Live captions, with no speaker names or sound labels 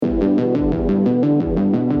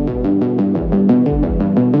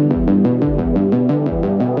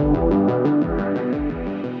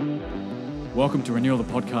Welcome to Renewal the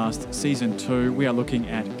Podcast, Season 2. We are looking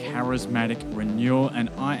at Charismatic Renewal, and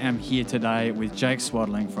I am here today with Jake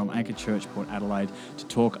Swadling from Anchor Church Port Adelaide to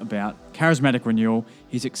talk about Charismatic Renewal,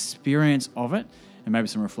 his experience of it, and maybe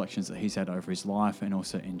some reflections that he's had over his life and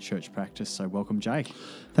also in church practice. So welcome, Jake.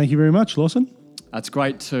 Thank you very much, Lawson. It's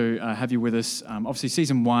great to have you with us. Obviously,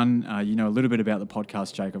 Season 1, you know a little bit about the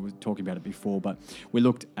podcast, Jake. I was talking about it before, but we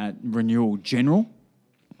looked at renewal general.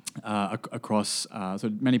 Across sort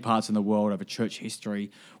of many parts in the world over church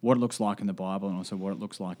history, what it looks like in the Bible and also what it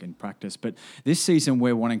looks like in practice. But this season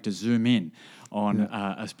we're wanting to zoom in on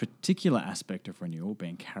a particular aspect of renewal,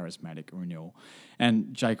 being charismatic renewal.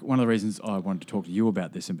 And Jake, one of the reasons I wanted to talk to you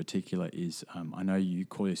about this in particular is I know you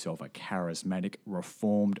call yourself a charismatic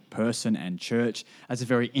reformed person and church. That's a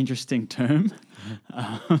very interesting term.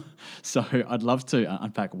 So I'd love to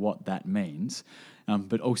unpack what that means.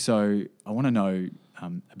 But also I want to know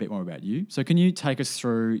a bit more about you. So can you take us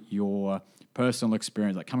through your personal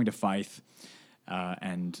experience, like coming to faith,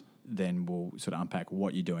 and then we'll sort of unpack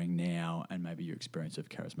what you're doing now and maybe your experience of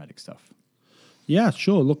charismatic stuff. Yeah,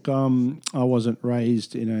 sure. Look, I wasn't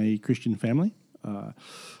raised in a Christian family.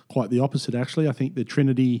 Quite the opposite, actually. I think the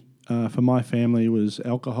Trinity for my family was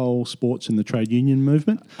alcohol, sports, and the trade union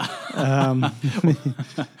movement. I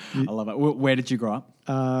love it. Where did you grow up?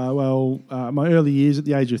 My early years, at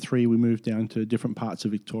the age of 3, we moved down to different parts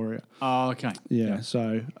of Victoria. Oh, okay. Yeah.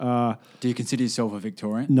 So, do you consider yourself a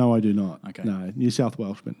Victorian? No, I do not. Okay. No, New South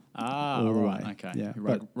Welshman. All right. Okay. Yeah,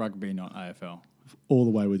 Rugby, not AFL. All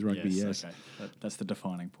the way with rugby. Yes. Okay. That's the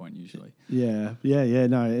defining point usually. Yeah.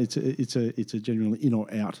 No, it's a generally in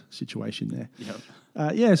or out situation there.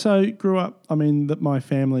 Yep. So grew up. I mean, that my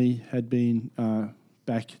family had been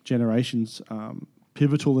back generations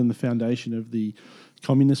pivotal in the foundation of the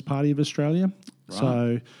Communist Party of Australia. Right.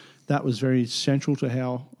 So that was very central to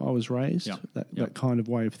how I was raised. Yep. That kind of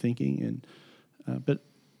way of thinking. And but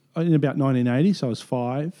in about 1980, so I was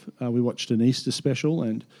 5. We watched an Easter special,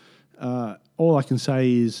 and all I can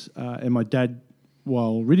say is, and my dad,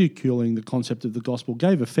 while ridiculing the concept of the gospel,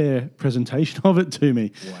 gave a fair presentation of it to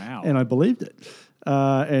me. Wow. And I believed it.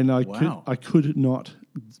 And I could not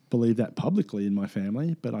believe that publicly in my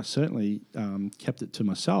family, but I certainly kept it to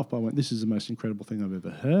myself. I went, this is the most incredible thing I've ever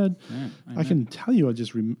heard. Yeah, I can tell you,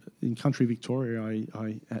 in country Victoria,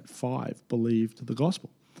 I at 5 believed the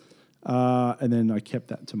gospel. And then I kept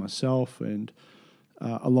that to myself, and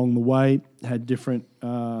along the way had different,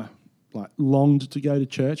 longed to go to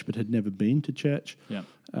church, but had never been to church. Yeah.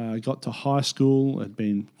 Got to high school, had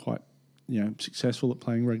been quite successful at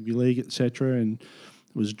playing rugby league, etc., and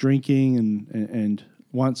was drinking and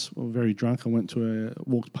once, very drunk, I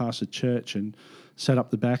walked past a church and sat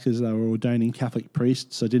up the back as they were ordaining Catholic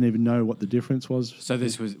priests. I didn't even know what the difference was. So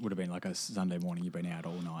this would have been like a Sunday morning. You've been out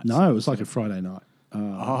all night. No, it was like a Friday night.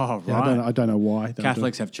 Right. I don't know why.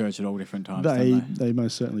 Catholics have church at all different times. They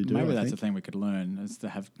most certainly do. Maybe that's a thing we could learn, is to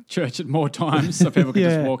have church at more times so people can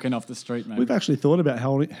just walk in off the street. Maybe. We've actually thought about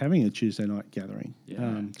having a Tuesday night gathering,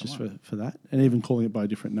 just for that, and even calling it by a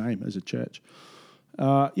different name as a church.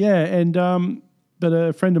 But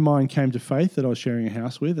a friend of mine came to faith that I was sharing a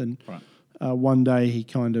house with, and one day he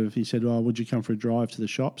said, would you come for a drive to the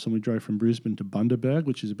shops? And we drove from Brisbane to Bundaberg,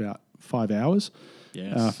 which is about 5 hours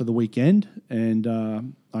for the weekend. And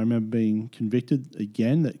I remember being convicted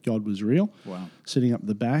again that God was real. Wow. Sitting up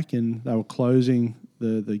the back, and they were closing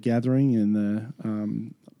the gathering, and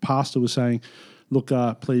the pastor was saying, look,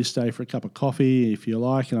 please stay for a cup of coffee if you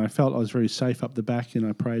like. And I felt I was very safe up the back, and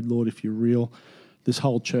I prayed, Lord, if you're real, this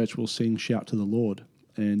whole church will sing Shout to the Lord.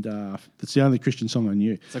 And it's the only Christian song I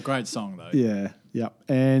knew. It's a great song, though. Yeah.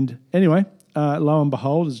 And anyway, lo and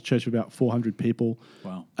behold, there's a church of about 400 people.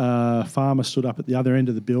 Wow. Farmer stood up at the other end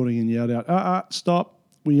of the building and yelled out, stop.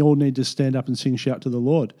 We all need to stand up and sing Shout to the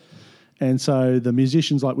Lord. And so the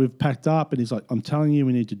musicians, we've packed up, and he's like, I'm telling you,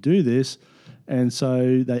 we need to do this. And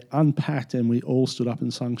so they unpacked, and we all stood up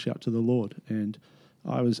and sung Shout to the Lord. And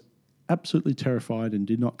I was absolutely terrified and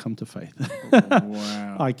did not come to faith.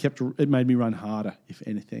 Wow. It made me run harder, if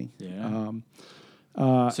anything. Yeah.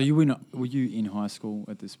 So were you in high school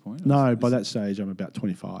at this point? No, by that stage I'm about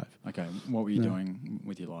 25. Okay. What were you doing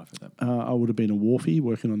with your life at that point? I would have been a wharfie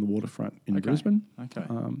working on the waterfront in Brisbane. Okay.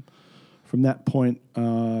 From that point,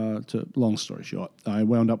 to long story short, I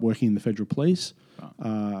wound up working in the Federal Police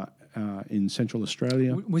in Central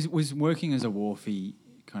Australia. Was working as a wharfie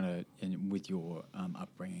kind of with your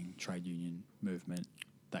upbringing, trade union movement,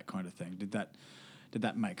 that kind of thing? Did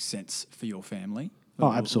that make sense for your family?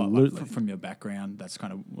 Oh, absolutely. Like from your background, that's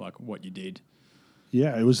kind of like what you did.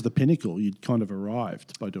 Yeah, it was the pinnacle. You'd kind of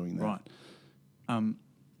arrived by doing that. Right.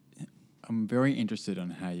 I'm very interested on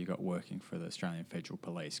how you got working for the Australian Federal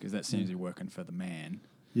Police, because that seems to be working for the man.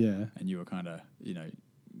 Yeah. And you were kind of,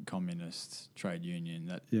 communist trade union.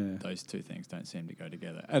 Those two things don't seem to go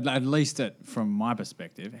together. At least from my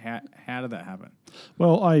perspective, how did that happen?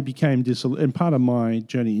 Well, I became and part of my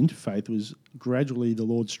journey into faith was gradually the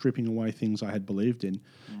Lord stripping away things I had believed in,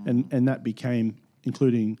 and that became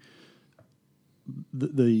including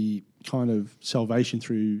the kind of salvation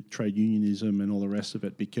through trade unionism and all the rest of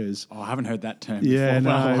it, because... I haven't heard that term before, but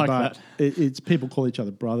I like that. It's people call each other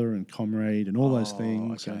brother and comrade and all those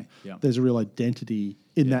things. Okay. Yep. There's a real identity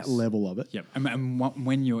in that level of it. Yep. And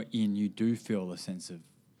when you're in, you do feel a sense of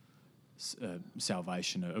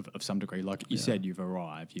salvation of some degree. Like you said, you've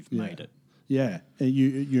arrived, you've made it. Yeah.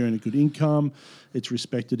 You earn a good income. It's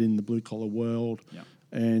respected in the blue-collar world. Yep.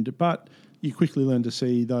 But you quickly learn to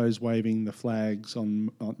see those waving the flags on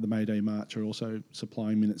the May Day March are also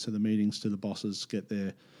supplying minutes of the meetings to the bosses, get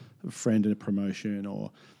their friend a promotion, or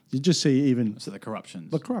you just see even... So the corruption.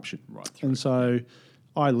 Right through. And so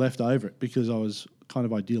I left over it because I was kind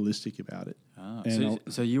of idealistic about it.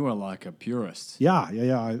 So you were like a purist. Yeah.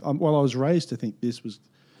 I was raised to think this was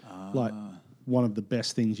like one of the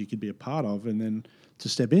best things you could be a part of, and then to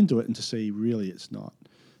step into it and to see really it's not.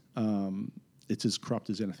 It's as corrupt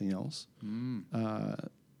as anything else.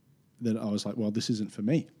 Then I was like, well, this isn't for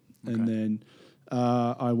me. Okay. And then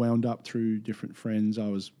I wound up through different friends. I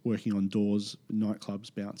was working on doors, nightclubs,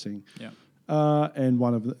 bouncing. Yeah. And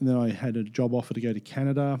then I had a job offer to go to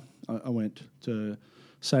Canada. I went to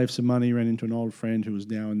save some money, ran into an old friend who was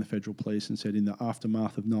now in the Federal Police and said, in the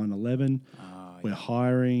aftermath of 9/11, we're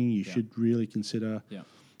hiring. You should really consider... Yeah.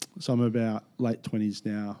 So I'm about late 20s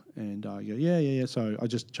now, and I go, yeah. So I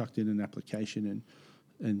just chucked in an application,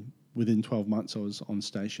 and within 12 months I was on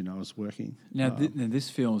station. I was working. Now, this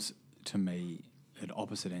feels to me at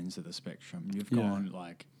opposite ends of the spectrum. You've gone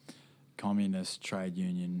like communist trade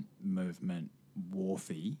union movement,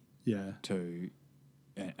 wharfy, to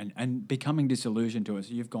and becoming disillusioned to it.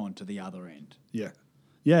 So you've gone to the other end.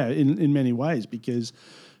 Yeah, in many ways, because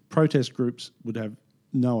protest groups would have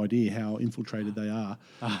no idea how infiltrated they are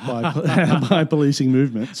by policing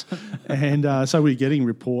movements, and so we're getting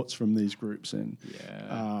reports from these groups, and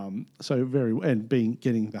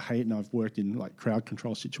getting the hate. And I've worked in like crowd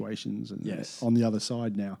control situations, and on the other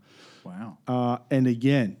side now. Wow. And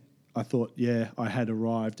again, I thought, I had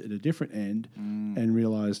arrived at a different end, and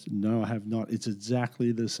realised no, I have not. It's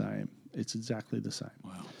exactly the same.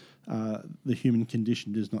 Wow. The human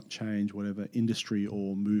condition does not change, whatever industry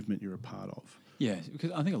or movement you're a part of. Yeah,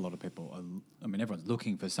 because I think a lot of people everyone's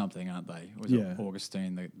looking for something, aren't they? Was it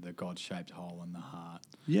Augustine, the God-shaped hole in the heart?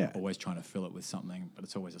 Yeah. Always trying to fill it with something, but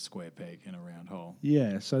it's always a square peg in a round hole.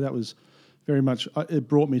 Yeah, so that was very much, it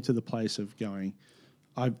brought me to the place of going,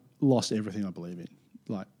 I've lost everything I believe in.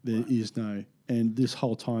 Like, there is no, and this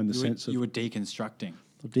whole time You were deconstructing.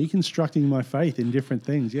 Deconstructing my faith in different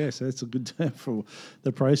things, yes, that's a good term for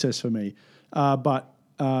the process for me. But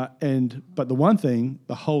the one thing,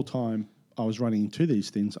 the whole time I was running into these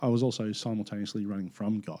things, I was also simultaneously running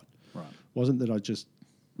from God. Right. It wasn't that I just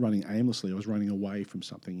running aimlessly, I was running away from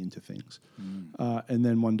something into things. And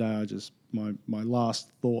then one day my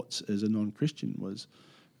last thoughts as a non-Christian was,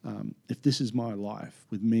 if this is my life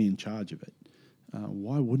with me in charge of it,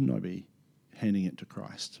 why wouldn't I be handing it to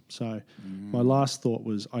Christ? So my last thought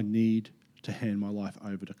was, I need to hand my life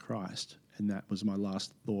over to Christ. And that was my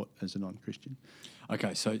last thought as a non-Christian.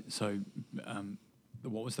 Okay, so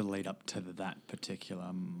what was the lead up to that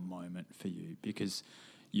particular moment for you? Because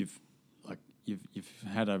you've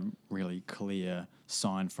had a really clear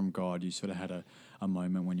sign from God. You sort of had a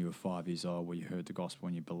moment when you were 5 years old where you heard the gospel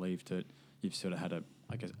and you believed it. You've sort of had a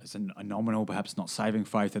nominal, perhaps not saving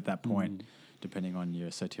faith at that point, depending on your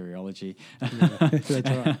soteriology. Yeah, that's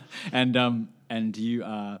right. And you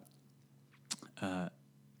are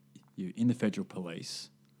you're in the Federal Police,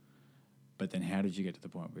 but then how did you get to the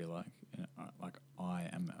point where you're like, I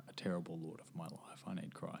am a terrible Lord of my life. I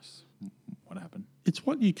need Christ. What happened? It's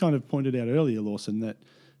what you kind of pointed out earlier, Lawson, that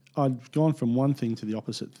I'd gone from one thing to the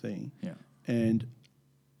opposite thing. Yeah. And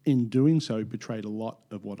in doing so, betrayed a lot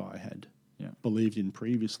of what I had believed in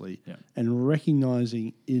previously. Yeah. And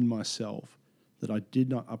recognizing in myself that I did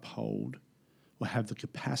not uphold or have the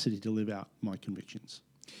capacity to live out my convictions.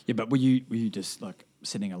 Yeah, but were you just like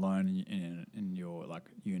sitting alone in your like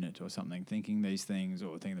unit or something, thinking these things,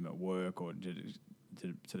 or thinking them at work, or did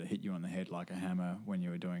it sort of hit you on the head like a hammer when you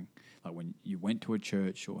were doing, like when you went to a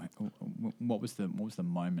church, or what was the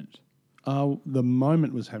moment? The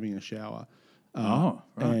moment was having a shower. Right.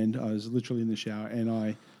 And I was literally in the shower, and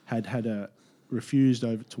I had a refused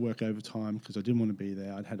to work overtime because I didn't want to be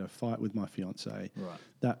there. I'd had a fight with my fiancée. Right.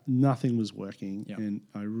 That nothing was working, Yep. and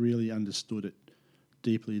I really understood it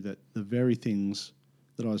deeply that the very things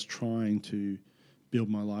that I was trying to build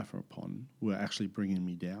my life upon were actually bringing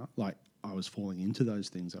me down. Like I was falling into those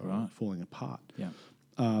things that were falling apart. Yeah.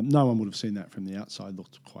 No one would have seen that from the outside.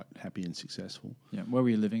 Looked quite happy and successful. Yeah. Where were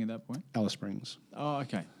you living at that point? Alice Springs. Oh,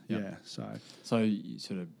 okay. Yep. Yeah. So you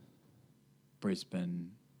sort of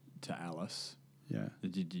Brisbane to Alice. Yeah.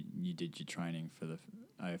 You did your training for the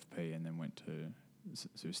AFP and then went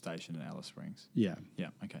to a station in Alice Springs. Yeah. Yeah.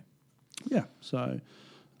 Okay. Yeah. So,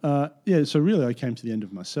 so really I came to the end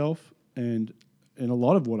of myself, and a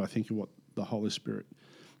lot of what I think of what the Holy Spirit,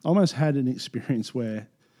 I almost had an experience where,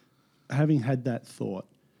 having had that thought,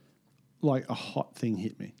 like a hot thing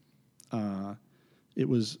hit me. It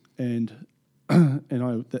was, and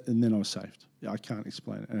then I was saved. I can't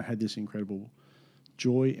explain it. And I had this incredible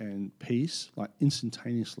joy and peace, like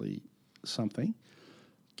instantaneously something.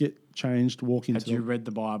 Get changed, walk into... Had you read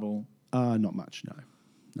the Bible? Not much,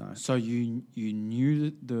 no. So you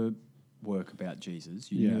knew the work about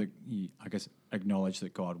Jesus. You knew that you, I guess, acknowledged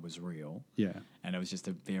that God was real. Yeah. And it was just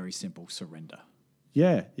a very simple surrender.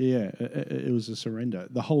 Yeah. It was a surrender.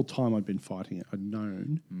 The whole time I'd been fighting it, I'd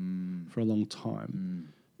known for a long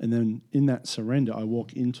time. And then in that surrender, I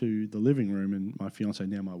walk into the living room, and my fiancée,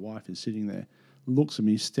 now my wife, is sitting there, looks at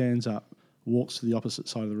me, stands up, walks to the opposite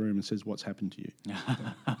side of the room and says, "What's happened to you?"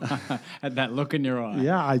 Had that look in your eye.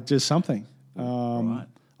 Yeah, just something. Right.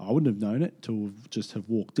 I wouldn't have known it till just have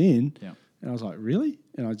walked in. Yeah. And I was like, "Really?"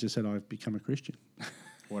 And I just said, "I've become a Christian."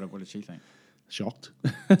 What did she think? Shocked.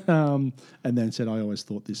 And then said, "I always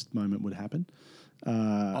thought this moment would happen."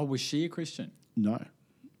 Was she a Christian? No.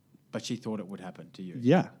 But she thought it would happen to you?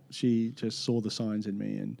 Yeah. She just saw the signs in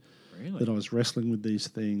me, and really? that I was wrestling with these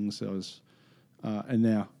things. And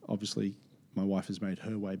now, obviously, my wife has made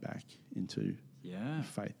her way back into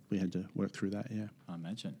faith. We had to work through that, yeah. I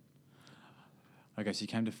imagine. Okay, so you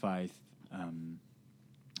came to faith. I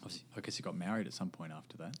guess you got married at some point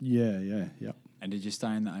after that. Yeah. And did you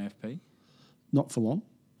stay in the AFP? Not for long.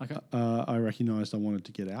 Okay. I recognised I wanted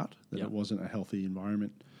to get out, that it wasn't a healthy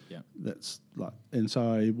environment. Yeah. And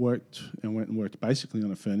so I went and worked basically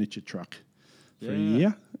on a furniture truck for a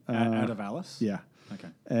year. Out of Alice? Yeah. Okay.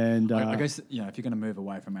 And I guess, if you're going to move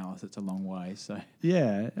away from Alice, it's a long way. So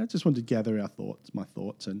yeah, I just wanted to gather my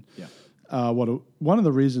thoughts. And one of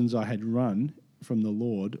the reasons I had run from the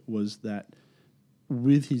Lord was that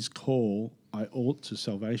with his call, I ought to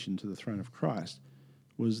salvation to the throne of Christ,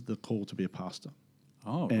 was the call to be a pastor.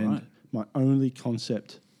 Oh, and right. my only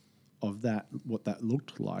concept of that, what that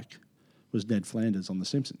looked like, was Ned Flanders on The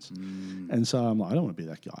Simpsons. And so I'm like, I don't want to be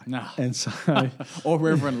that guy. No. And so... or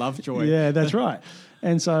Reverend Lovejoy. Yeah, that's right.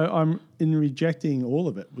 And so I'm in rejecting all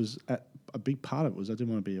of it, a big part of it was I didn't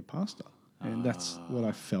want to be a pastor. And that's what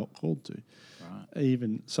I felt called to. Right.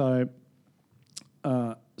 Even so...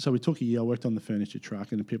 So we took a year, I worked on the furniture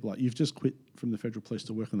truck, and people were like, "You've just quit from the Federal Police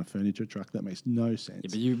to work on a furniture truck. That makes no sense." Yeah,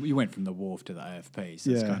 but you went from the wharf to the AFP, so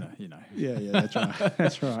it's kind of, Yeah, that's right.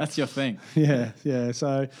 That's right. That's your thing. Yeah.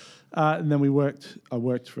 So, and then I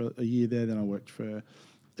worked for a year there, then I worked for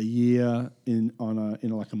a year in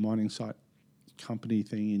like a mining site company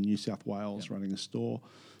thing in New South Wales, running a store.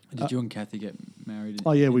 Did you and Kathy get married?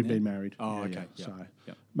 We'd been married. Oh, okay. Yeah. So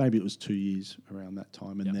maybe it was 2 years around that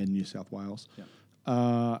time, and then New South Wales. Yeah.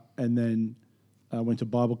 And then I went to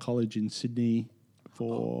Bible college in Sydney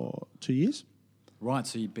for 2 years. Right,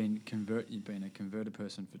 so you've been a converted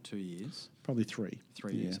person for 2 years. Probably three.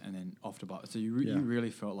 3 years, and then off to Bible. So you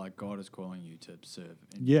really felt like God is calling you to serve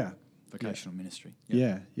in vocational ministry.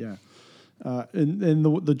 Yeah. And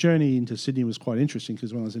the journey into Sydney was quite interesting,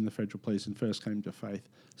 because when I was in the Federal Police and first came to faith,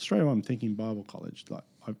 straight away I'm thinking Bible college. Like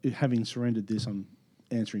having surrendered this, I'm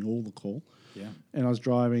answering all the call. Yeah. And I was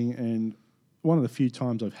driving, and one of the few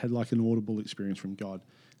times I've had like an audible experience from God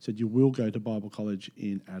said, "You will go to Bible college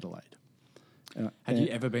in Adelaide." Had you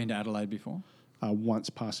ever been to Adelaide before? Once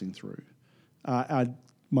passing through.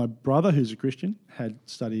 My brother, who's a Christian, had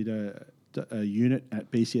studied a unit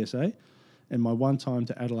at BCSA, and my one time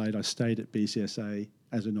to Adelaide, I stayed at BCSA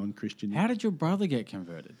as a non-Christian. How did your brother get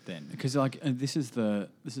converted then? Because this is the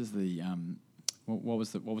what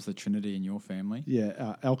was the Trinity in your family?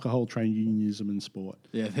 Yeah, alcohol, trade unionism, and sport.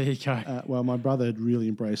 Yeah, there you go. Well, my brother had really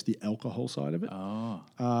embraced the alcohol side of it. Oh.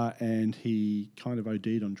 And he kind of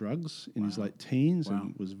OD'd on drugs in his late teens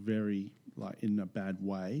and was very in a bad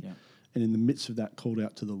way. Yeah. And in the midst of that, called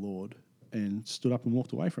out to the Lord and stood up and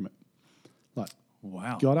walked away from it.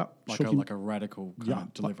 Got up, like a radical kind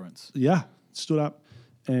of deliverance. Stood up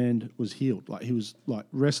and was healed. He was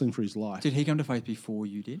wrestling for his life. Did he come to faith before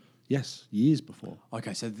you did? Yes, years before.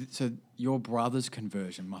 Okay, so your brother's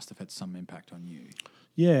conversion must have had some impact on you.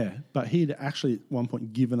 Yeah, but he'd actually at one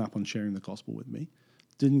point given up on sharing the gospel with me.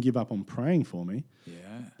 Didn't give up on praying for me. Yeah.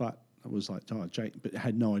 But it was like, Jake, but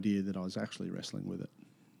had no idea that I was actually wrestling with it.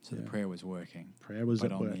 So the prayer was working. Prayer was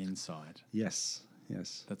but at on work. the inside. Yes.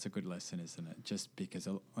 That's a good lesson, isn't it? Just because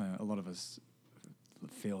a lot of us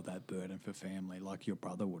feel that burden for family, like your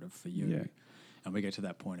brother would have for you. Yeah. And we get to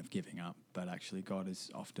that point of giving up, but actually God is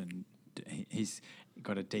often, he's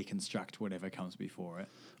got to deconstruct whatever comes before it.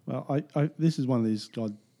 Well, I this is one of these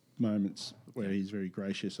God moments where he's very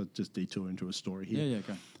gracious. I'll just detour into a story here. Yeah,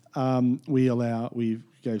 go. We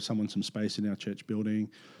gave someone some space in our church building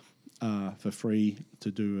for free to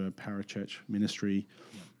do a parachurch ministry.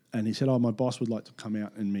 Yeah. And he said, my boss would like to come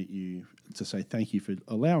out and meet you to say thank you for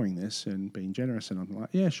allowing this and being generous. And I'm like,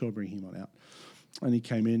 yeah, sure, bring him on out. And he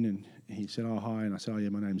came in and he said, hi. And I said, yeah,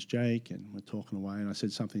 my name's Jake. And we're talking away. And I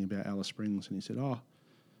said something about Alice Springs. And he said,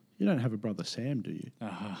 you don't have a brother Sam, do you?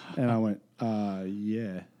 And I went,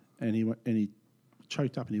 yeah. And he went, and he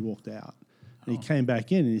choked up and he walked out. And he came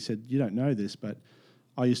back in and he said, you don't know this, but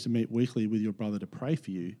I used to meet weekly with your brother to pray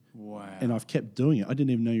for you. Wow. And I've kept doing it. I didn't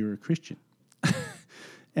even know you were a Christian.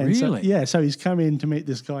 And really? So he's come in to meet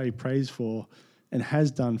this guy he prays for and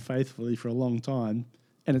has done faithfully for a long time,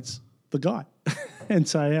 and it's the guy. And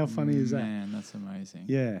so how funny is that? Man, that's amazing.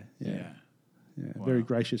 Yeah. Wow. Very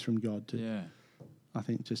gracious from God to, yeah. I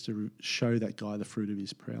think, just to show that guy the fruit of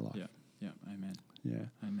his prayer life. Yeah, amen. Yeah.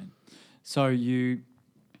 Amen. So you've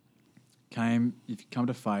come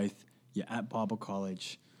to faith, you're at Bible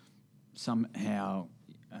college, somehow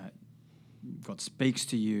God speaks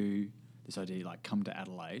to you, this idea, like, come to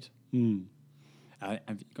Adelaide. Have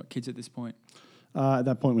you got kids at this point? At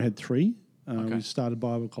that point, we had 3. Okay. We started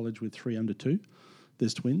Bible college with 3 under 2.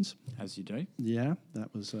 There's twins. As you do. Yeah,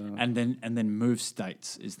 that was... And then move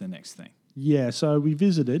states is the next thing. Yeah, so we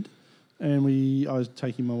visited, and I was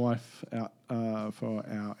taking my wife out for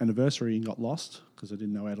our anniversary and got lost because I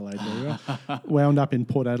didn't know Adelaide very well. Wound up in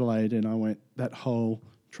Port Adelaide, and I went that whole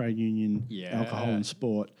trade union, alcohol and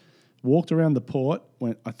sport. Walked around the port,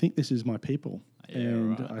 went, I think this is my people. Yeah,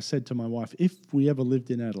 and right. I said to my wife, if we ever lived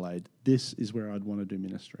in Adelaide, this is where I'd want to do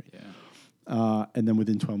ministry. Yeah. And then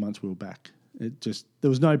within 12 months, we were back. There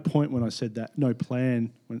was no point when I said that, no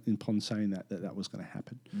plan upon saying that was going to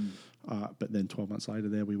happen. But then 12 months later,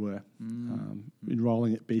 there we were,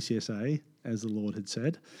 enrolling at BCSA, as the Lord had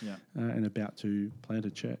said, and about to plant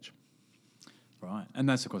a church. Right. And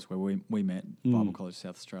that's, of course, where we met, Bible College,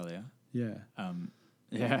 South Australia. Yeah.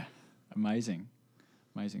 Yeah. Amazing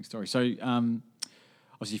story. So,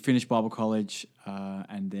 obviously, you finished Bible college,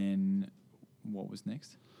 and then what was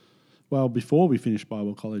next? Well, before we finished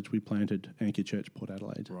Bible college, we planted Anchor Church Port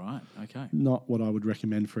Adelaide. Right, okay. Not what I would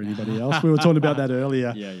recommend for anybody else. We were talking about that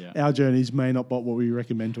earlier. Yeah. Our journeys may not be what we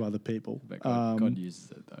recommend to other people. But God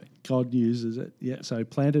uses it, though. God uses it, yeah. So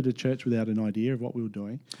planted a church without an idea of what we were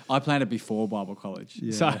doing. I planted before Bible college.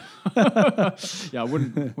 Yeah. So, I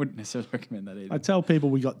wouldn't necessarily recommend that either. I tell people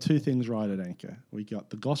we got 2 things right at Anchor. We got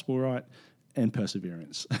the gospel right and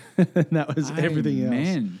perseverance. And that was everything else.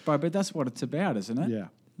 Man, but that's what it's about, isn't it? Yeah.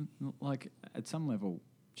 Like, at some level,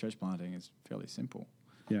 church planting is fairly simple.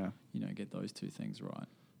 Yeah. Get those 2 things right.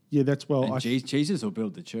 Yeah, that's And Jesus will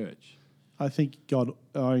build the church. I think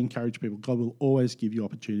I encourage people, God will always give you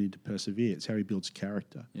opportunity to persevere. It's how he builds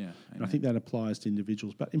character. Yeah. And I think that applies to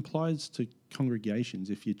individuals, but applies to congregations.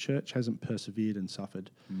 If your church hasn't persevered and suffered,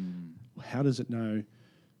 how does it know?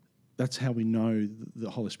 That's how we know the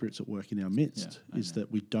Holy Spirit's at work in our midst, is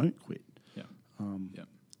that we don't quit. Yeah.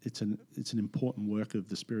 It's an important work of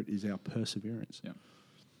the Spirit is our perseverance. Yeah.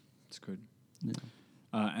 It's good. Yeah.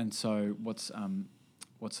 And so what's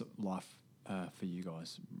life for you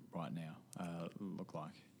guys right now look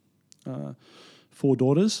like? 4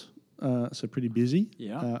 daughters, so pretty busy.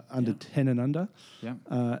 Yeah. Under 10 and under. Yeah.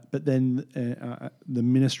 But then the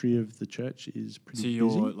ministry of the church is pretty busy.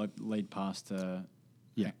 So you're like lead pastor,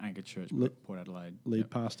 Anchor Church Port Adelaide. Lead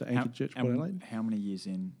pastor, Anchor Church Port Adelaide. How many years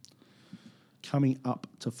in? Coming up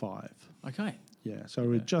to 5. Okay. Yeah. So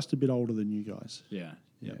we're just a bit older than you guys. Yeah.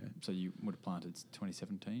 So you would have planted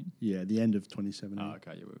 2017? Yeah, the end of 2017. Oh,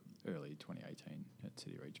 okay. You were early 2018 at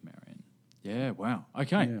City Reach Marion. Yeah, wow.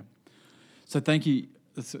 Okay. Yeah. So thank you.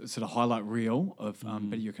 That's sort of highlight reel of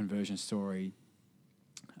bit of your conversion story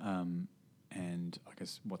and I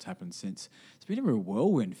guess what's happened since. It's been a real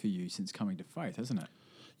whirlwind for you since coming to faith, hasn't it?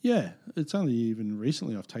 Yeah. It's only even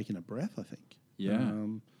recently I've taken a breath, I think. Yeah.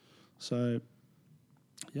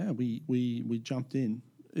 We jumped in.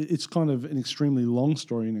 It's kind of an extremely long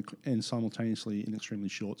story and simultaneously an extremely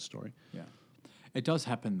short story. Yeah. It does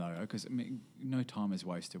happen though, because no time is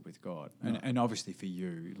wasted with God, and obviously for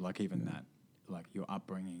you, like even that, like your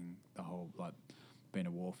upbringing, the whole like being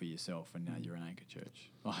a war for yourself, and now you're an Anchor Church.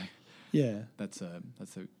 Like,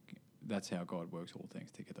 that's how God works all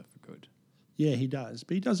things together for good. Yeah, he does,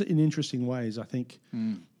 but he does it in interesting ways. I think,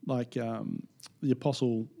 like the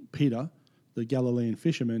Apostle Peter, the Galilean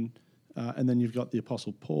fisherman, and then you've got the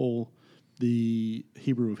Apostle Paul, the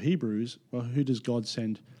Hebrew of Hebrews. Well, who does God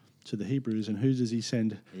send to the Hebrews, and who does he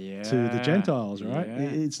send to the Gentiles, right? Yeah.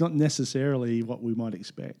 It's not necessarily what we might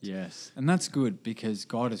expect. Yes, and that's good because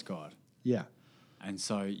God is God. Yeah. And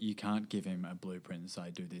so you can't give him a blueprint and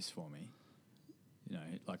say, do this for me. You know,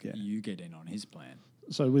 you get in on his plan.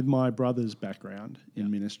 So with my brother's background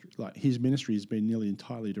in ministry, like his ministry has been nearly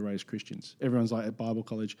entirely to raise Christians. Everyone's like at Bible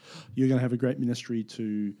college, you're going to have a great ministry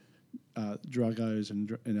to druggos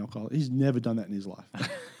and alcohol. He's never done that in his life.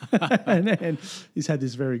 and he's had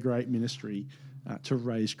this very great ministry to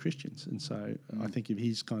raise Christians. And so I think if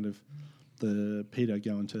he's kind of the Peter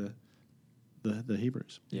going to the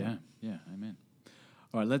Hebrews. Yeah, amen.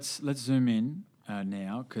 All right, let's zoom in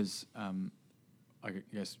now because I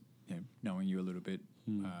guess knowing you a little bit,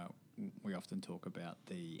 we often talk about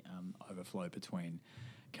the overflow between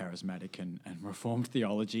charismatic and reformed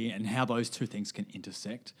theology and how those two things can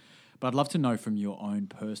intersect. But I'd love to know from your own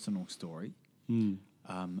personal story,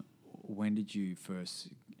 when did you first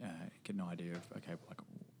get an idea of, okay, like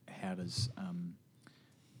how does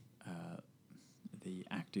the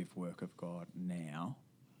active work of God now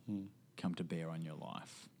come to bear on your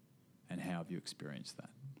life, and how have you experienced that?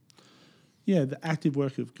 Yeah, the active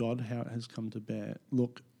work of God, how it has come to bear.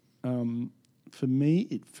 Look, for me,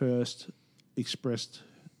 it first expressed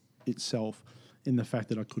itself in the fact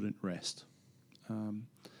that I couldn't rest.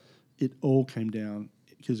 It all came down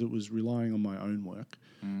because it was relying on my own work.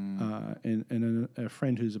 And a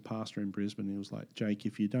friend who's a pastor in Brisbane, he was like, Jake,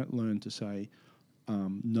 if you don't learn to say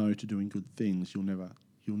no to doing good things, you'll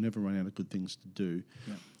never run out of good things to do.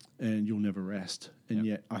 Yeah. And you'll never rest. And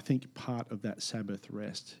yet I think part of that Sabbath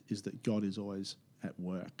rest is that God is always at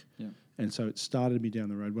work. Yeah. And so it started me down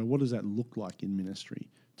the road, well, what does that look like in ministry?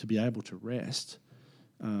 To be able to rest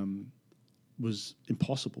was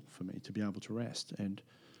impossible for me to be able to rest. And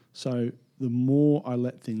so the more I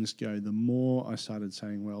let things go, the more I started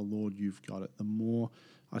saying, well, Lord, you've got it. The more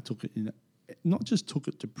I took it in, not just took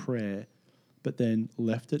it to prayer, but then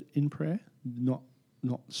left it in prayer, not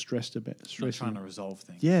stressed about it. Not trying to resolve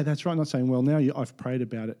things. Yeah, that's right. Not saying, well, now I've prayed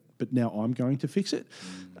about it, but now I'm going to fix it.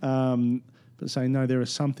 But saying, no, there are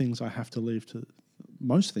some things I have to leave to,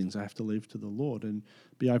 most things I have to leave to the Lord and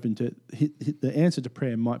be open to. The answer to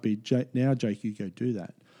prayer might be, now, Jake, you go do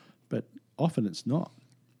that. But often it's not.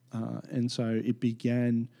 And so it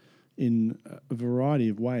began in a variety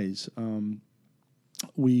of ways.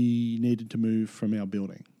 We needed to move from our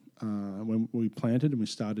building. When we planted and we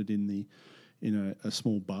started in a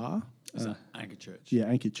small bar. Is that Anchor Church? Yeah,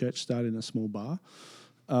 Anchor Church started in a small bar.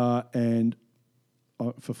 And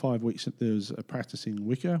for 5 weeks, there was a practicing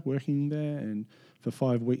Wicca working there. And for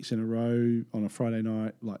 5 weeks in a row, on a Friday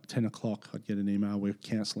night, like 10 o'clock, I'd get an email, we're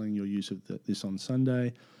cancelling your use of this on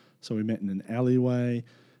Sunday. So we met in an alleyway.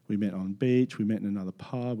 We met on beach. We met in another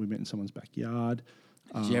pub. We met in someone's backyard.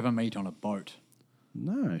 Did you ever meet on a boat?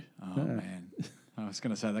 No. Oh, man. I was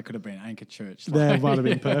going to say that could have been Anchor Church. That might have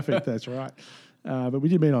been perfect. That's right. But we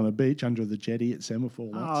did meet on a beach under the jetty at Semaphore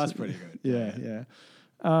once. Oh, that's pretty good. Yeah.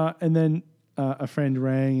 And then a friend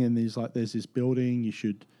rang and he's like, "There's this building. You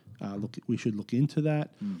should we should look into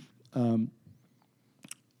that." And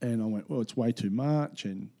I went, "Well, it's way too much."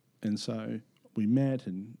 And so we met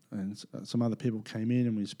and some other people came in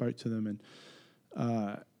and we spoke to them and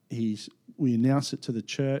we announced it to the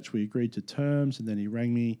church. We agreed to terms and then he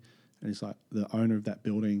rang me. And he's like, the owner of that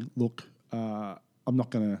building, look, I'm not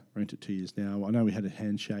going to rent it 2 years now. I know we had a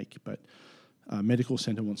handshake, but medical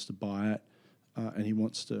centre wants to buy it and he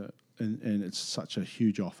wants to, and it's such a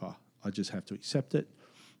huge offer. I just have to accept it.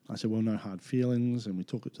 I said, well, no hard feelings. And we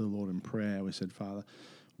took it to the Lord in prayer. We said, Father,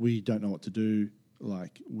 we don't know what to do.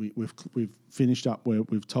 Like we've finished up where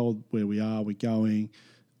we've told where we are, we're going,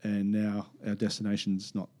 and now our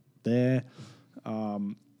destination's not there.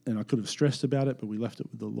 And I could have stressed about it, but we left it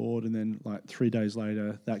with the Lord. And then like 3 days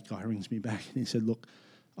later, that guy rings me back and he said, look,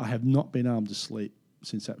 I have not been able to sleep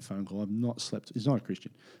since that phone call. I've not slept. He's not a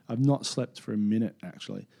Christian. I've not slept for a minute,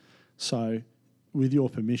 actually. So with your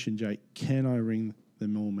permission, Jake, can I ring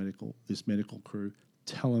this medical crew,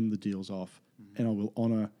 tell them the deal's off, and I will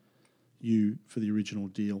honour you for the original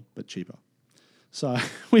deal, but cheaper. So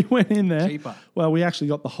we went in there. Cheaper. Well, we actually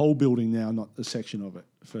got the whole building now, not a section of it,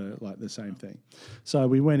 for like the same thing. So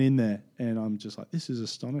we went in there, and I'm just like, this is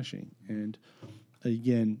astonishing. And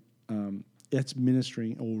again, it's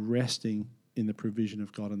ministering or resting in the provision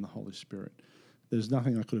of God and the Holy Spirit. There's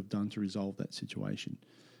nothing I could have done to resolve that situation.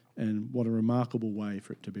 And what a remarkable way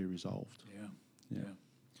for it to be resolved. Yeah.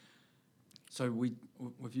 So we've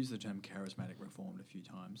used the term charismatic reformed a few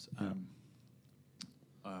times.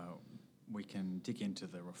 We can dig into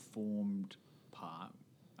the reformed part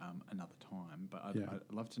another time, but I'd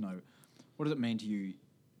love to know, what does it mean to you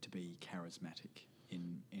to be charismatic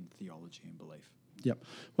in theology and belief? Yep.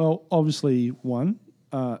 Well, obviously, one,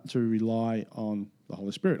 to rely on the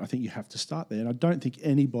Holy Spirit. I think you have to start there. And I don't think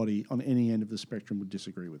anybody on any end of the spectrum would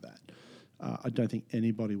disagree with that. I don't think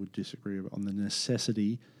anybody would disagree on the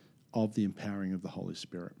necessity of the empowering of the Holy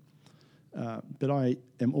Spirit. But I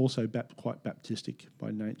am also quite Baptistic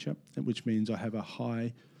by nature, which means I have a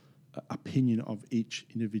high opinion of each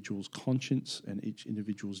individual's conscience and each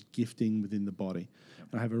individual's gifting within the body. Yep.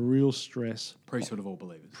 And I have a real stress. Priesthood of all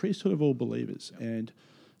believers. Priesthood of all believers. Yep.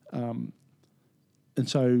 And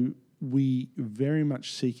so we very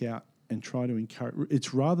much seek out and try to encourage.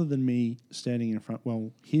 It's rather than me standing in front,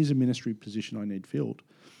 well, here's a ministry position I need filled.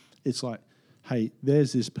 It's like, hey,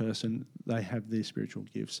 there's this person, they have their spiritual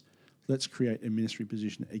gifts. Let's create a ministry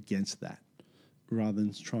position against that, rather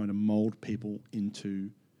than trying to mold people into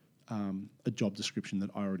a job description that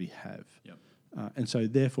I already have. Yep. And so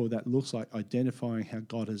therefore that looks like identifying how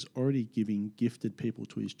God has already given gifted people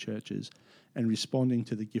to his churches and responding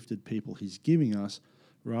to the gifted people he's giving us,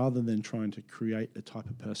 rather than trying to create a type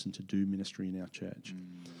of person to do ministry in our church.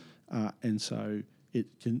 And so it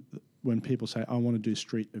can, when people say, I want to do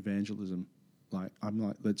street evangelism, I'm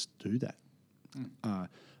like, let's do that.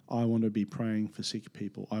 I want to be praying for sick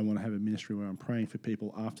people. I want to have a ministry where I'm praying for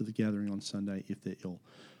people after the gathering on Sunday if they're ill.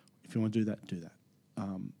 If you want to do that, do that.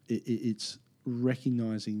 It's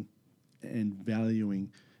recognizing and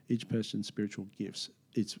valuing each person's spiritual gifts.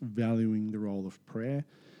 It's valuing the role of prayer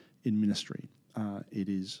in ministry. It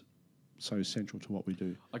is so central to what we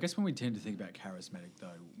do. I guess when we tend to think about charismatic, though,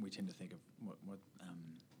 we tend to think of what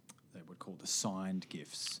they would call the signed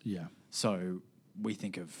gifts. Yeah. So we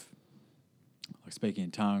think of like speaking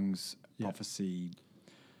in tongues, prophecy,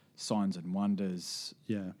 signs and wonders,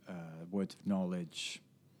 words of knowledge,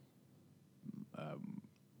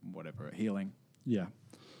 whatever, healing. Yeah.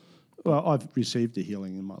 Well, I've received a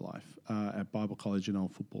healing in my life. At Bible college, an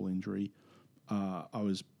old football injury, I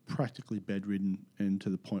was practically bedridden, and to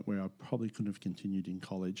the point where I probably couldn't have continued in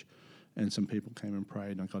college. And some people came and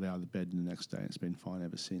prayed, and I got out of the bed the next day, and it's been fine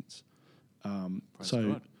ever since. Praise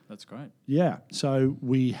God. That's great. Yeah. So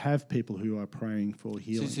we have people who are praying for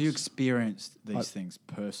healing. So you experienced these things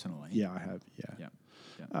personally? Yeah, I have. Yeah.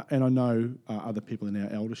 And I know other people in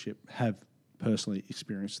our eldership have personally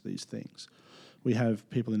experienced these things. We have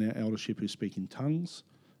people in our eldership who speak in tongues,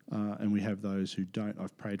 and we have those who don't.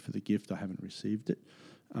 I've prayed for the gift. I haven't received it.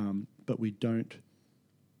 But we don't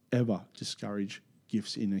ever discourage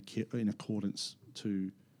gifts in accordance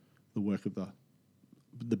to the work of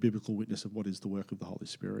the biblical witness of what is the work of the Holy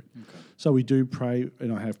Spirit. Okay. So we do pray,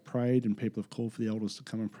 and I have prayed, and people have called for the elders to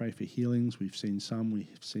come and pray for healings. We've seen some. We've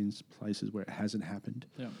seen places where it hasn't happened.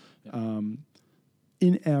 Yeah.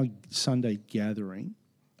 In our Sunday gathering,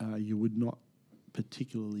 you would not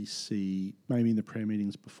particularly see, maybe in the prayer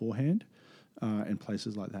meetings beforehand and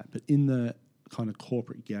places like that, but in the kind of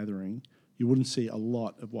corporate gathering, you wouldn't see a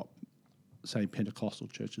lot of what, say, Pentecostal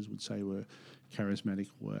churches would say were charismatic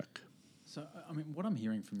work. So, I mean, what I'm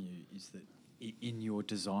hearing from you is that in your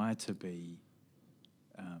desire to be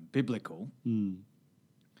biblical,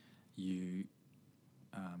 you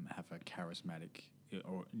have a charismatic,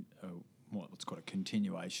 or what's called a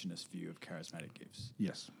continuationist view of charismatic gifts.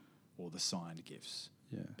 Yes. Or the signed gifts.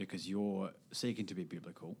 Yeah. Because you're seeking to be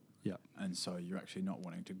biblical. Yeah. And so you're actually not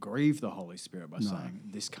wanting to grieve the Holy Spirit by saying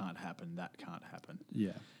this can't happen, that can't happen.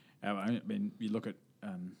 Yeah. I mean, you look at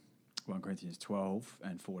 1 Corinthians 12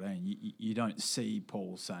 and 14, you don't see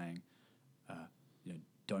Paul saying,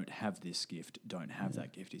 don't have this gift, don't have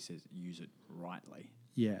that gift. He says, use it rightly.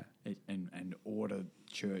 Yeah. And order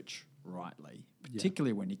church rightly,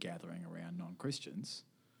 particularly when you're gathering around non-Christians.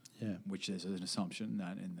 Yeah. Which there's an assumption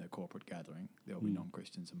that in the corporate gathering there will be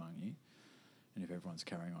non-Christians among you. And if everyone's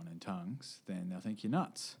carrying on in tongues, then they'll think you're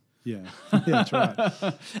nuts. Yeah, that's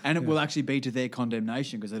right. And it will actually be to their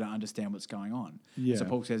condemnation because they don't understand what's going on. Yeah. So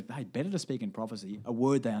Paul says, hey, better to speak in prophecy, a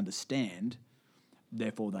word they understand,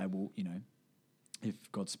 therefore they will, if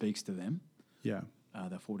God speaks to them, they'll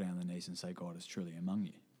fall down on their knees and say, God is truly among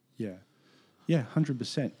you. Yeah. Yeah,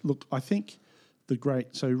 100%. Look, I think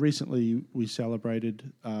so recently we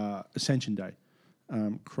celebrated Ascension Day,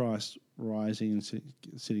 Christ rising and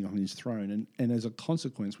sitting on his throne. And as a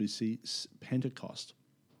consequence, we see Pentecost.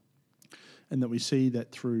 and that we see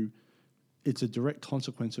that through it's a direct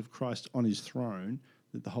consequence of Christ on his throne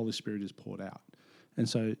that the Holy Spirit is poured out. And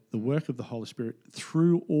so the work of the Holy Spirit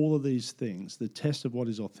through all of these things, the test of what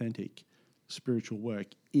is authentic spiritual work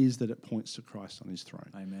is that it points to Christ on his throne.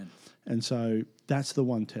 Amen. And so that's the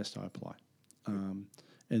one test I apply.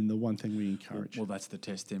 And the one thing we encourage. Well, that's the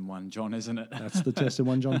test in 1 John, isn't it? That's the test in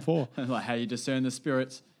 1 John 4. Like how you discern the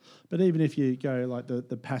spirits. But even if you go like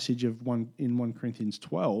the passage of 1 Corinthians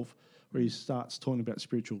 12, where he starts talking about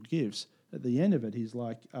spiritual gifts, at the end of it, he's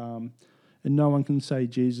like, and no one can say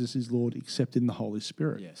Jesus is Lord except in the Holy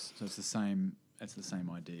Spirit. Yes, so it's the same. That's the same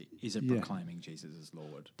idea. Is it proclaiming Jesus as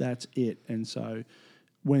Lord? That's it. And so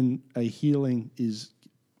when a healing is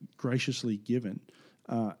graciously given,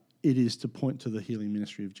 it is to point to the healing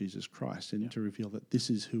ministry of Jesus Christ and to reveal that this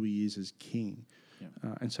is who he is as King. Yeah.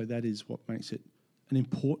 And so that is what makes it an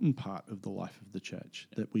important part of the life of the church,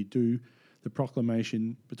 that we do the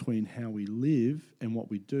proclamation between how we live and what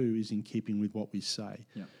we do is in keeping with what we say.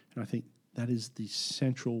 Yeah. And I think that is the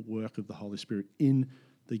central work of the Holy Spirit in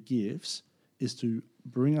the gifts, is to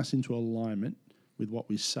bring us into alignment with what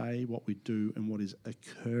we say, what we do, and what is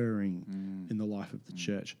occurring in the life of the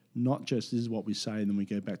church. Not just this is what we say and then we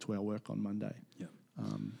go back to our work on Monday. Yeah.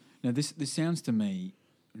 Now, this sounds to me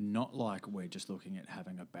not like we're just looking at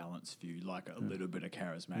having a balanced view, like a little bit of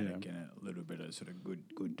charismatic and a little bit of sort of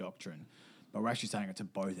good doctrine, but we're actually saying it's a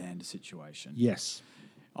both-and situation. Yes.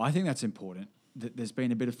 I think that's important. There's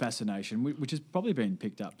been a bit of fascination, which has probably been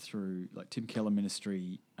picked up through like Tim Keller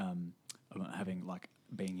ministry, having like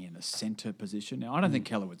being in a centre position. Now, I don't think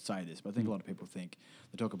Keller would say this, but I think a lot of people think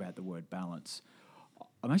they talk about the word balance.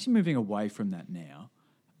 I'm actually moving away from that now.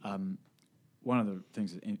 One of the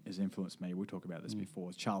things that has influenced me, we talked about this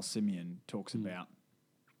before, Charles Simeon talks about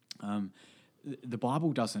the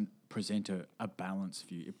Bible doesn't present a balanced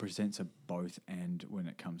view. It presents a both and when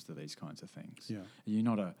it comes to these kinds of things. Yeah. You're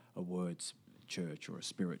not a words church or a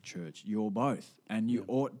spirit church. You're both, and you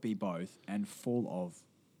ought be both and full of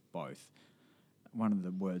both. One of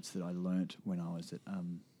the words that I learnt when I was at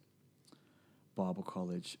Bible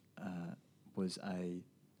college was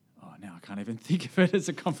now I can't even think of it. It's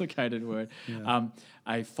a complicated word. Yeah.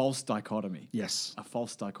 A false dichotomy. Yes. A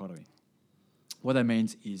false dichotomy. What that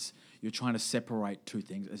means is you're trying to separate two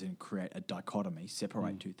things, as in create a dichotomy,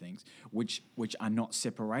 separate two things, which are not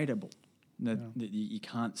separatable. You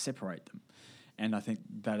can't separate them. And I think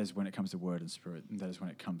that is when it comes to word and spirit, and that is when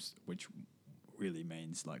it comes, which really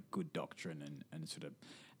means like good doctrine and sort of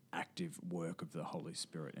active work of the Holy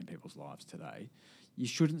Spirit in people's lives today. You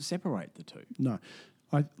shouldn't separate the two. No.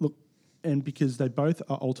 And because they both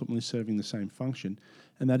are ultimately serving the same function,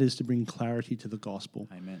 and that is to bring clarity to the gospel.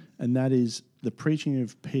 Amen. And that is the preaching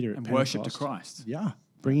of Peter and at worship Pentecost. to Christ. Yeah.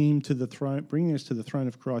 Bringing us to the throne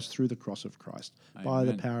of Christ through the cross of Christ. Amen. By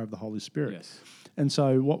the power of the Holy Spirit. Yes. And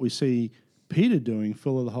so what we see Peter doing,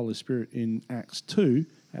 full of the Holy Spirit, in Acts 2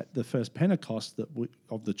 at the first Pentecost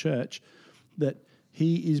of the church, that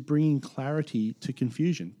he is bringing clarity to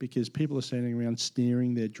confusion because people are standing around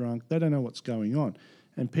sneering, they're drunk, they don't know what's going on.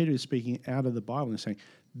 And Peter is speaking out of the Bible and saying,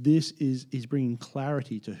 he's bringing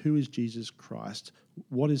clarity to who is Jesus Christ,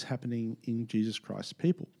 what is happening in Jesus Christ's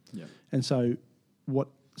people. Yeah. And so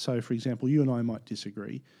for example, you and I might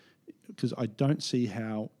disagree because I don't see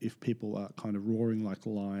how if people are kind of roaring like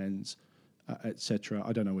lions, etc.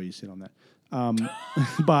 I don't know where you sit on that.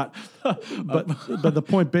 But the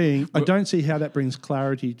point being, I don't see how that brings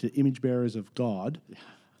clarity to image bearers of God.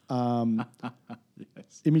 Yes.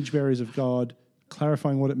 Image bearers of God,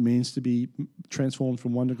 clarifying what it means to be transformed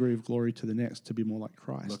from one degree of glory to the next to be more like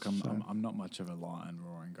Christ. Look, I'm not much of a lion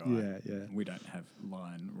roaring guy. Yeah. We don't have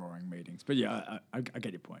lion roaring meetings, but yeah, I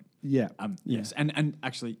get your point. Yeah. Yes, and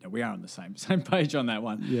actually we are on the same page on that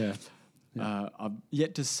one. Yeah. I've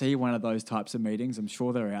yet to see one of those types of meetings. I'm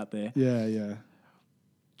sure they're out there. Yeah.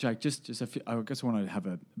 Jake, just a few, I guess I want to have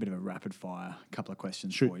a bit of a rapid fire, couple of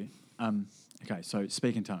questions for you. Okay, so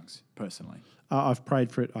speak in tongues, personally. I've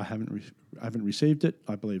prayed for it. I haven't received it.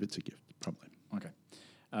 I believe it's a gift, probably. Okay.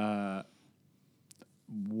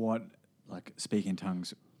 Speak in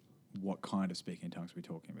tongues, what kind of speak in tongues are we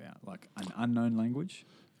talking about? Like an unknown language?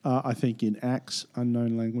 I think in Acts,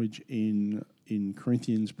 unknown language. In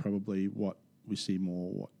Corinthians, probably what we see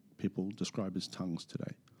more, what people describe as tongues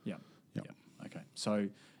today. Yeah. Okay. So,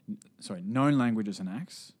 known languages in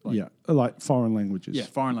Acts? Like foreign languages. Yeah,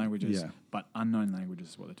 foreign languages, but unknown languages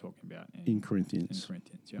is what they're talking about. In Corinthians.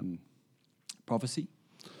 Yeah. Prophecy?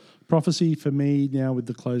 Prophecy for me now with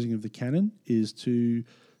the closing of the canon is to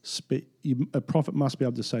speak. A prophet must be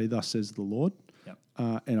able to say, "Thus says the Lord." Yep.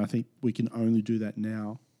 And I think we can only do that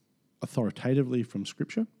now authoritatively from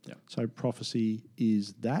Scripture. Yep. So prophecy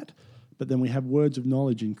is that. But then we have words of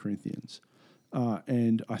knowledge in Corinthians.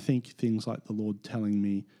 And I think things like the Lord telling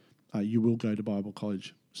me, you will go to Bible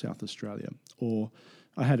College, South Australia. Or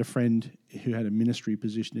I had a friend who had a ministry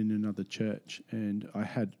position in another church, and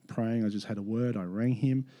I just had a word, I rang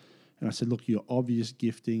him, and I said, look, your obvious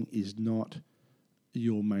gifting is not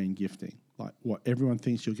your main gifting. Like what everyone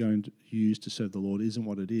thinks you're going to use to serve the Lord isn't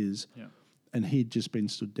what it is. Yeah. And he'd just been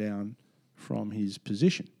stood down from his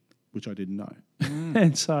position, which I didn't know.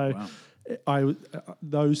 And so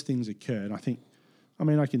those things occur. And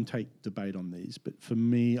I can take debate on these, but for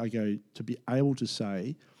me, I go to be able to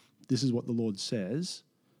say, this is what the Lord says,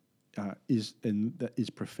 that is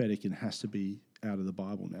prophetic and has to be out of the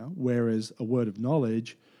Bible now. Whereas a word of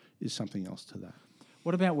knowledge is something else to that.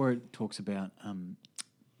 What about where it talks about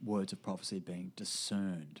words of prophecy being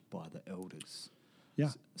discerned by the elders?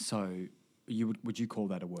 Yeah. So would you call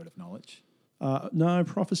that a word of knowledge? No,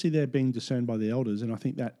 prophecy there being discerned by the elders, and I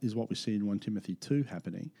think that is what we see in 1 Timothy 2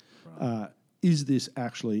 happening. Right. Is this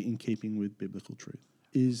actually in keeping with biblical truth?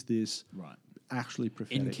 Is this actually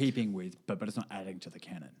prophetic? In keeping with, but it's not adding to the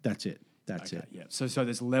canon. That's it. That's it. Yeah. So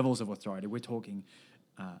there's levels of authority. We're talking,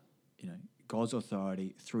 God's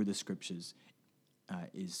authority through the scriptures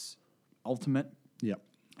is ultimate. Yep.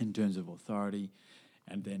 In terms of authority,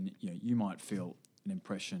 and then you might feel an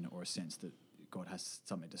impression or a sense that God has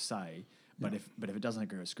something to say, but if it doesn't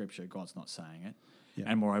agree with Scripture, God's not saying it,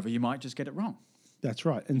 and moreover, you might just get it wrong. That's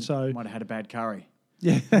right, and so you might have had a bad curry.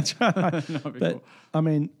 Yeah, that's right. But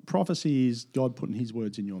prophecy is God putting His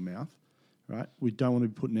words in your mouth, right? We don't want to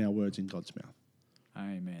be putting our words in God's mouth.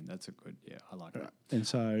 Amen. That's a good. Yeah, I like that. And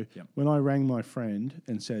so when I rang my friend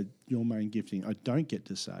and said, "Your main gifting," I don't get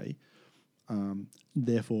to say.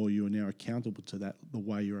 Therefore, you are now accountable to that the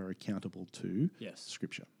way you are accountable to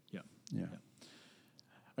Scripture. Yeah.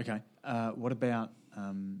 Okay. What about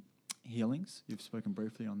healings? You've spoken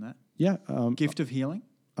briefly on that. Yeah. Gift of healing?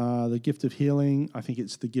 The gift of healing, I think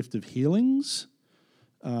it's the gift of healings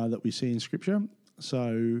that we see in Scripture.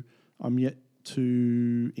 So I'm yet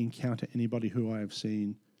to encounter anybody who I have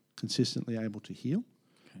seen consistently able to heal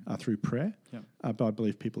through prayer. Yep. But I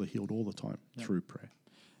believe people are healed all the time through prayer.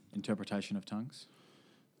 Interpretation of tongues?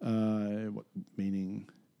 What meaning?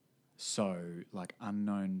 So, like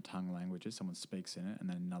unknown tongue languages, someone speaks in it, and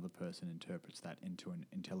then another person interprets that into an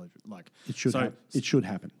intelligent. It should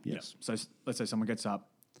happen. Yes. Yeah. So let's say someone gets up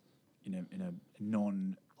in a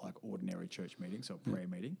non ordinary church meeting, so a prayer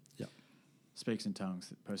meeting. Yeah. Speaks in tongues.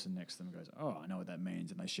 The person next to them goes, "Oh, I know what that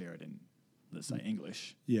means," and they share it in, let's say,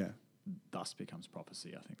 English. Yeah. Thus becomes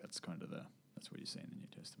prophecy. I think that's kind of that's what you see in the New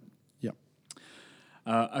Testament. Yep.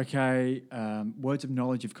 Okay. Words of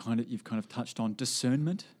knowledge. You've kind of touched on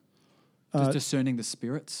discernment. Just discerning the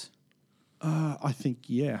spirits? I think,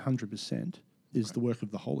 100% is the work of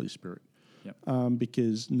the Holy Spirit. Yep.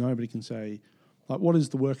 Because nobody can say, what is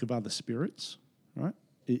the work of other spirits, right?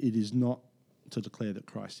 It is not to declare that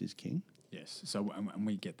Christ is King. Yes. So, and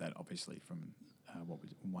we get that obviously from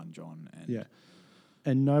 1 John.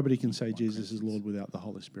 And nobody can say Jesus is Lord without the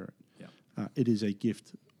Holy Spirit. Yeah. It is a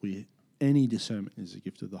gift. Any discernment is a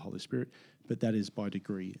gift of the Holy Spirit, but that is by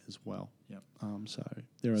degree as well. Yep. So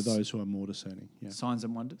there are those who are more discerning. Yeah. Signs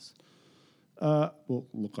and wonders? Well,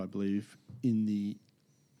 look, I believe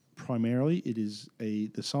primarily it is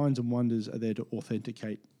the signs and wonders are there to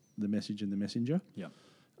authenticate the message and the messenger. Yeah.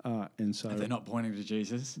 And so if they're not pointing to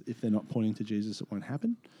Jesus. If they're not pointing to Jesus, it won't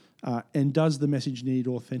happen. And does the message need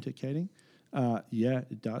authenticating? Yeah,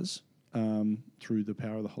 it does, through the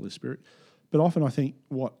power of the Holy Spirit. But often I think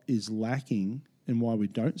what is lacking and why we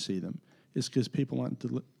don't see them is because people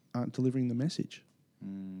aren't delivering the message.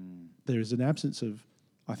 There is an absence of,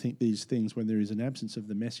 I think, these things when there is an absence of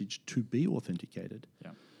the message to be authenticated.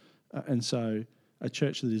 Yeah. And so a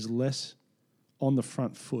church that is less on the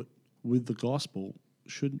front foot with the gospel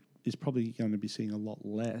is probably going to be seeing a lot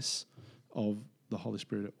less of the Holy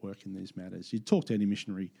Spirit at work in these matters. You talk to any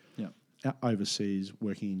missionary overseas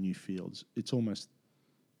working in new fields, it's almost...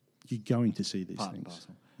 You're going to see these things.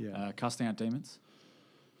 Yeah. Casting out demons?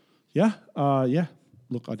 Yeah.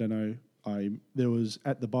 Look, I don't know. There was,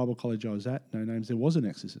 at the Bible college I was at, no names, there was an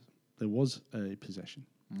exorcism. There was a possession.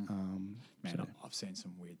 I've seen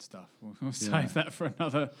some weird stuff. We'll save that for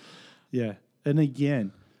another. Yeah. And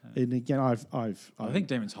again, I think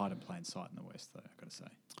demons hide in plain sight in the West, though, I've got to say.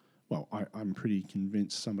 Well, I'm pretty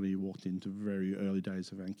convinced somebody who walked into very early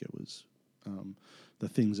days of Anchor was... the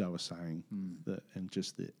things they were saying and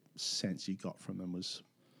just the sense you got from them was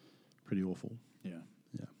pretty awful. Yeah.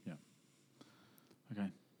 Okay.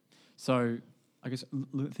 So I guess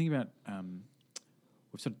think about,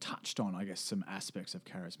 we've sort of touched on, I guess, some aspects of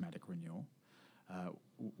charismatic renewal.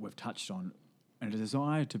 We've touched on a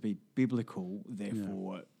desire to be biblical,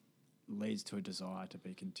 therefore, leads to a desire to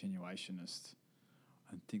be continuationist.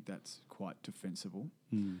 I think that's quite defensible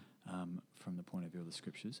from the point of view of the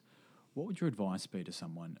Scriptures. What would your advice be to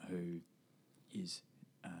someone who is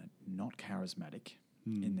not charismatic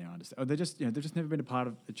in their understanding? Or they've just never been a part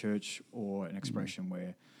of the church or an expression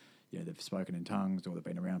where they've spoken in tongues or they've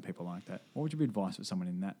been around people like that. What would your advice for someone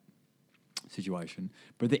in that situation,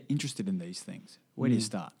 but they're interested in these things? Where do you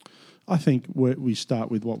start? I think we start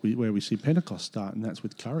with where we see Pentecost start, and that's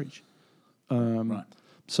with courage. Right.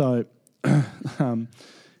 So,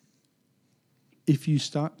 if you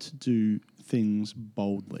start to do things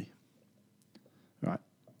boldly, right,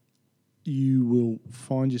 you will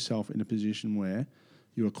find yourself in a position where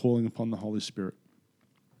you are calling upon the Holy Spirit,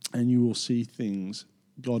 and you will see things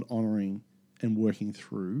God honouring and working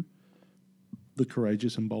through the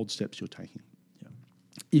courageous and bold steps you're taking. Yeah.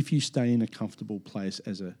 If you stay in a comfortable place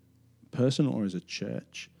as a person or as a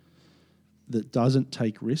church that doesn't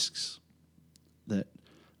take risks, that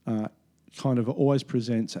kind of always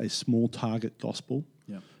presents a small target gospel,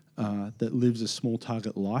 that lives a small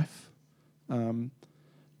target life,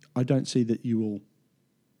 I don't see that you will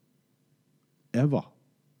ever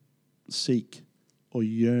seek or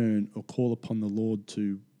yearn or call upon the Lord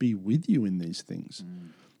to be with you in these things.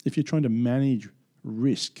 If you're trying to manage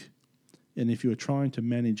risk, and if you're trying to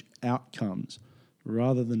manage outcomes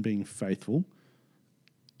rather than being faithful,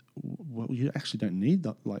 well, you actually don't need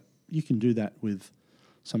that. Like, you can do that with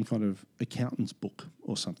some kind of accountant's book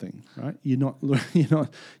or something, right? You're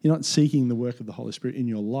not seeking the work of the Holy Spirit in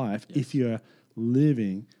your life if you're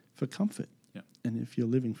living for comfort, and if you're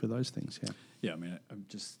living for those things. Yeah, I mean, I'm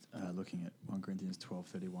just looking at 1 Corinthians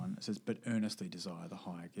 12:31. It says, "But earnestly desire the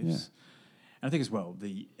higher gifts." And I think as well,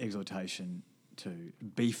 the exhortation to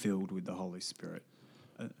be filled with the Holy Spirit.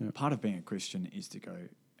 Part of being a Christian is to go,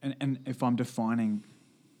 and if I'm defining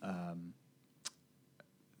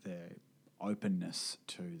the openness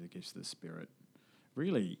to the gifts of the Spirit,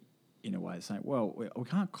 really, in a way, saying, well, we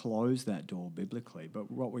can't close that door biblically, but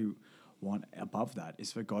what we want above that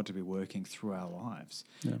is for God to be working through our lives,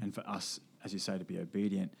 and for us, as you say, to be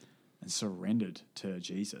obedient and surrendered to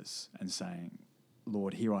Jesus and saying,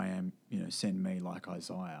 Lord, here I am, send me like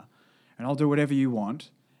Isaiah, and I'll do whatever you want.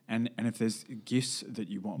 And if there's gifts that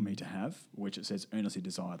you want me to have, which it says earnestly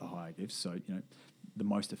desire the higher gifts, so, the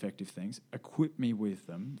most effective things, equip me with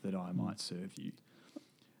them that I might serve you.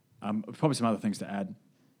 Probably some other things to add,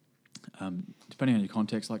 depending on your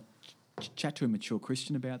context, like chat to a mature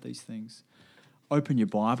Christian about these things. Open your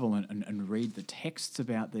Bible and read the texts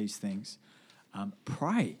about these things.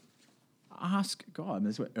 Pray. Ask God.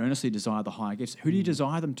 That's what earnestly desire the higher gifts. Who do you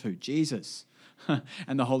desire them to? Jesus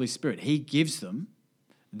and the Holy Spirit. He gives them.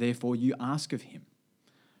 Therefore, you ask of him.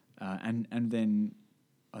 And then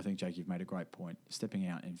I think, Jake, you've made a great point, stepping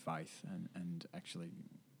out in faith and actually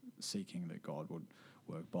seeking that God would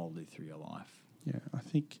work boldly through your life. Yeah, I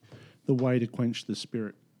think the way to quench the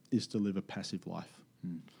Spirit is to live a passive life.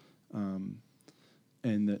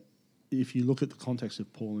 And that if you look at the context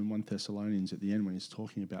of Paul in 1 Thessalonians at the end when he's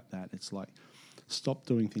talking about that, it's like, stop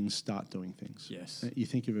doing things, start doing things. Yes. You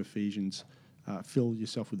think of Ephesians, fill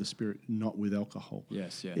yourself with the Spirit, not with alcohol.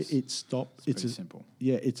 Yes. It's pretty simple.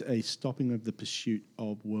 Yeah, it's a stopping of the pursuit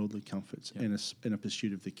of worldly comforts and a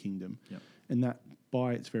pursuit of the kingdom. Yep. And that,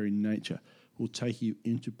 by its very nature, will take you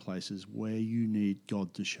into places where you need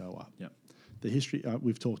God to show up. Yep. The history,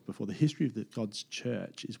 we've talked before, the history of God's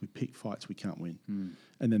church is we pick fights we can't win.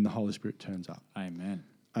 And then the Holy Spirit turns up. Amen.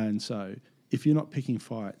 And so if you're not picking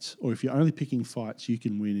fights, or if you're only picking fights you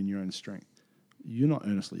can win in your own strength, you're not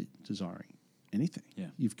earnestly desiring anything. Yeah.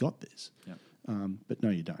 You've got this. Yep. But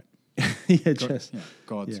no, you don't.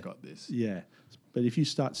 God's got this. Yeah. But if you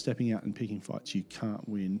start stepping out and picking fights you can't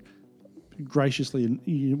win graciously, and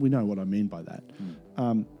we know what I mean by that,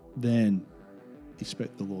 then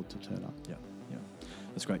expect the Lord to turn up. Yeah.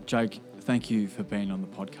 That's great. Jake, thank you for being on the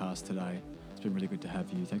podcast today. It's been really good to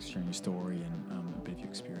have you. Thanks for sharing your story and a bit of your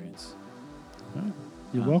experience.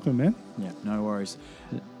 You're welcome, man. Yeah, no worries.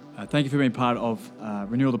 Thank you for being part of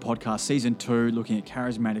Renewal the Podcast, Season 2, looking at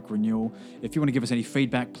Charismatic Renewal. If you want to give us any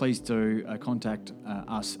feedback, please do contact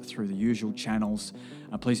us through the usual channels.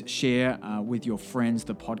 Please share with your friends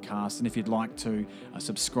the podcast. And if you'd like to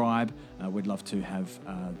subscribe, we'd love to have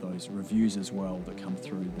those reviews as well that come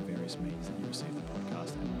through the various means that you receive the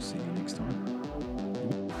podcast. And we'll see you next time.